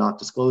intentionally not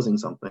disclosing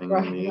something,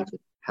 right, and the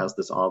agent has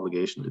this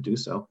obligation to do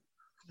so.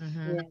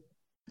 Mm-hmm. Yeah.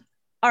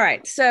 All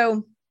right.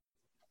 So,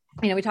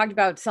 we talked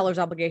about seller's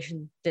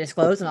obligation to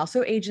disclose and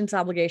also agent's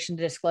obligation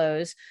to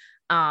disclose.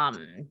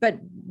 But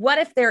what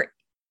if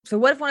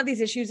one of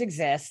these issues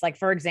exists? Like,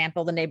 for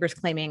example, the neighbor's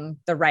claiming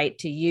the right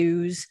to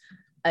use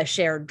a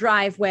shared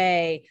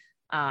driveway,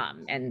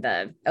 and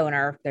the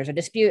owner, there's a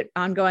dispute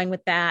ongoing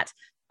with that.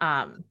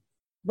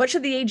 What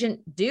should the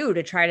agent do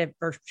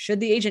or should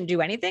the agent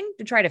do anything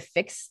to try to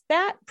fix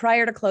that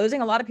prior to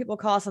closing? A lot of people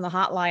call us on the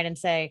hotline and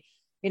say,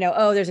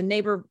 oh, there's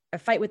a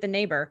fight with the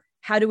neighbor.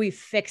 How do we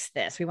fix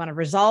this? We want to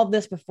resolve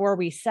this before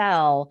we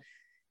sell.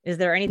 Is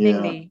there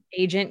anything the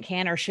agent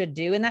can or should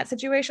do in that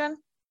situation?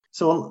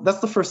 So that's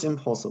the first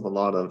impulse of a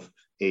lot of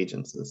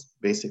agents, is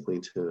basically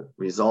to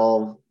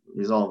resolve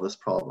this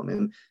problem.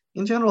 And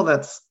in general,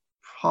 that's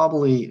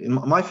probably,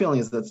 my feeling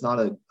is that's not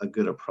a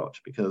good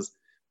approach, because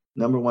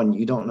number one,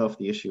 you don't know if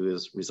the issue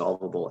is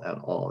resolvable at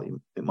all.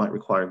 It might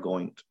require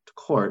going to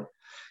court.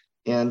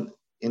 And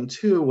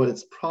two, what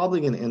it's probably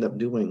going to end up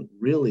doing,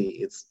 really,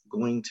 it's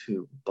going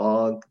to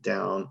bog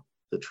down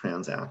the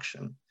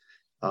transaction,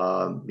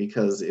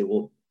 because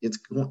it's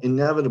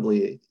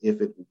inevitably,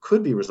 if it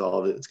could be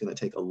resolved, it's going to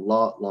take a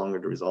lot longer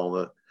to resolve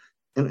it.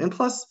 And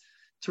plus,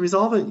 to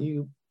resolve it,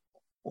 you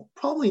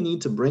probably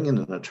need to bring in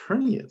an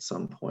attorney at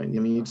some point. I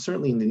mean, you'd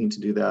certainly need to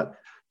do that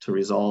to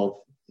resolve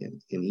an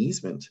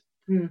easement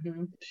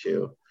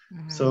issue.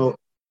 Mm-hmm. So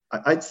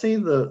I'd say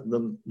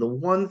the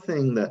one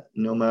thing that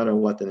no matter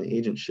what, that an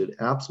agent should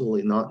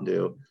absolutely not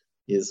do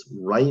is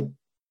write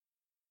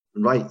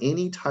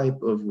any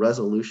type of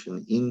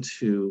resolution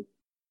into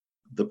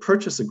the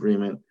purchase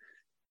agreement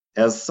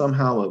as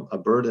somehow a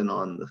burden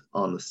on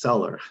the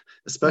seller,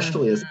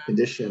 especially as a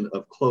condition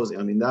of closing.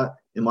 I mean, that,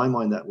 in my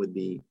mind, that would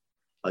be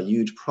a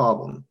huge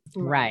problem.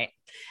 Right.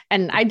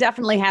 And I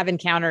definitely have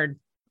encountered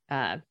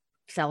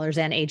sellers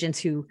and agents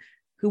who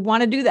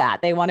want to do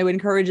that. They want to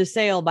encourage a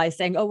sale by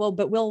saying, oh, well,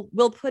 but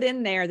we'll put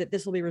in there that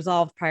this will be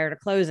resolved prior to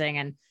closing.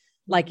 And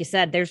like you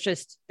said, there's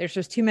just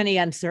too many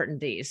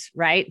uncertainties,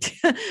 right?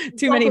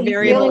 Too many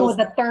variables. Dealing with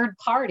a third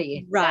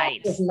party,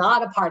 right, that is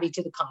not a party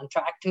to the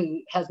contract,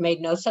 who has made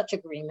no such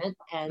agreement,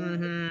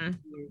 and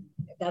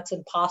that's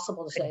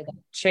impossible to say that.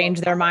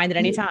 Change their mind at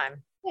any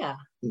time. Yeah.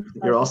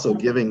 You're also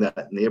giving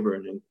that neighbor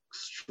an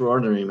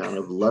extraordinary amount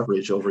of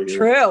leverage over your.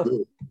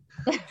 True.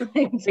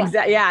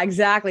 Exactly. Yeah,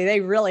 exactly. They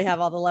really have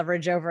all the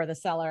leverage over the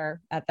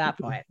seller at that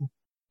point.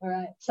 All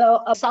right.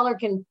 So a seller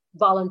can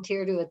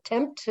volunteer to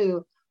attempt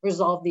to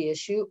resolve the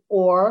issue,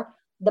 or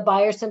the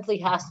buyer simply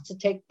has to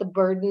take the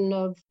burden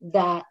of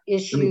that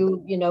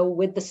issue,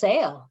 with the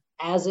sale,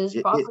 as is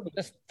property.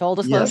 Just full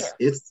disclosure.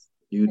 Yes,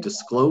 you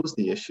disclose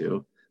the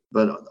issue,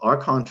 but our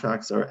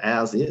contracts are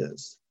as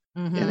is.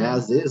 Mm-hmm. And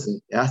as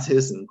is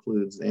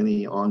includes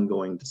any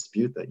ongoing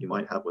dispute that you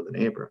might have with a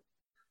neighbor.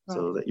 Right.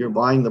 So that you're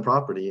buying the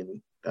property,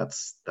 and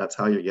that's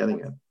how you're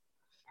getting it.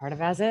 Part of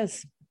as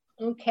is.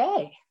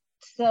 Okay.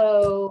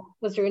 So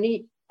was there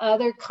any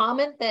other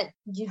comment that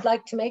you'd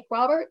like to make,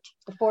 Robert,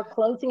 before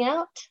closing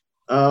out?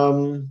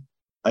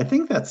 I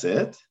think that's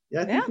it.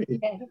 Yeah, I think we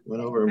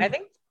went over. I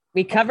think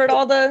we covered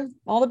all the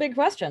big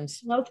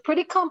questions. Well, it's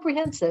pretty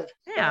comprehensive.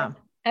 Yeah.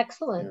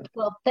 Excellent. Yeah.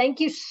 Well, thank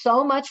you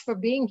so much for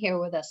being here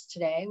with us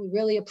today. We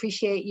really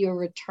appreciate you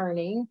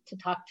returning to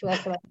talk to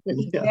us about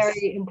this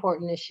very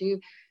important issue.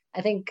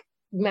 I think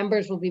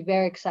members will be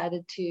very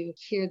excited to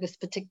hear this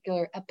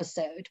particular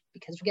episode,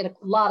 because we get a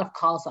lot of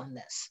calls on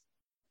this.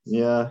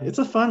 Yeah, it's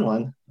a fun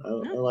one. I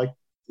like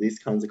these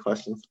kinds of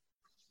questions.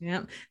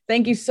 Yeah.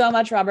 Thank you so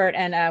much, Robert.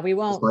 And we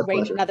won't wait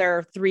pleasure.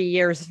 Another 3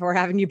 years before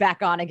having you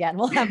back on again.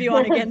 We'll have you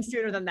on again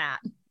sooner than that.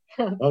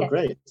 Okay. Oh,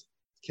 great.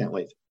 Can't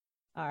wait.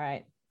 All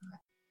right.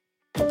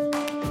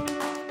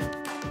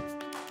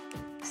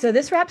 So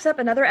this wraps up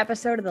another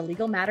episode of the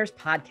Legal Matters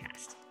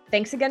podcast.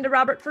 Thanks again to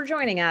Robert for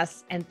joining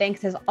us. And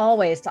thanks as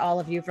always to all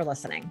of you for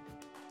listening.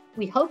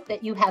 We hope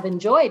that you have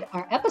enjoyed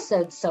our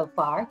episodes so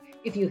far.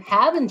 If you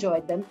have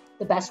enjoyed them,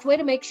 the best way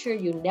to make sure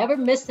you never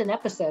miss an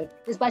episode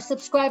is by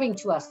subscribing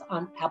to us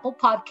on Apple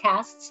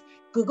Podcasts,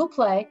 Google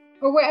Play,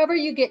 or wherever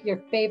you get your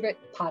favorite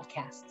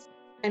podcasts.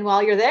 And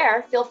while you're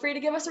there, feel free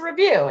to give us a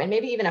review and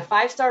maybe even a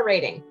 5-star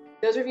rating.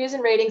 Those reviews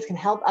and ratings can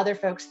help other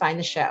folks find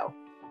the show.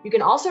 You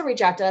can also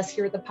reach out to us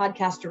here at the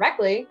podcast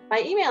directly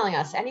by emailing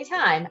us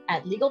anytime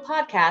at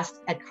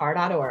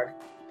legalpodcast@car.org.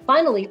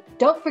 Finally,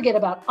 don't forget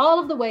about all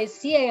of the ways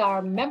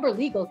CAR Member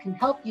Legal can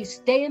help you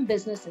stay in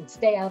business and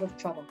stay out of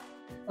trouble.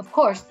 Of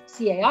course,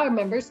 CAR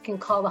members can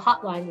call the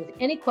hotline with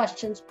any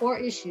questions or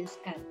issues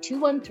at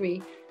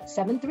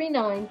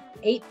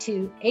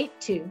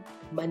 213-739-8282,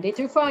 Monday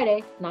through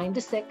Friday, 9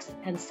 to 6,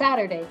 and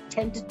Saturday,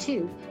 10 to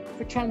 2,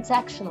 for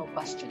transactional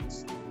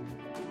questions.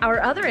 Our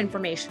other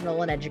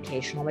informational and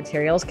educational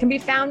materials can be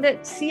found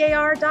at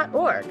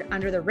car.org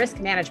under the Risk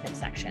Management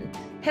section.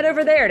 Head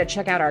over there to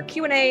check out our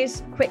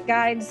Q&As, quick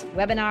guides,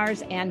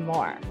 webinars, and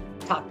more.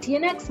 Talk to you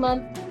next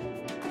month.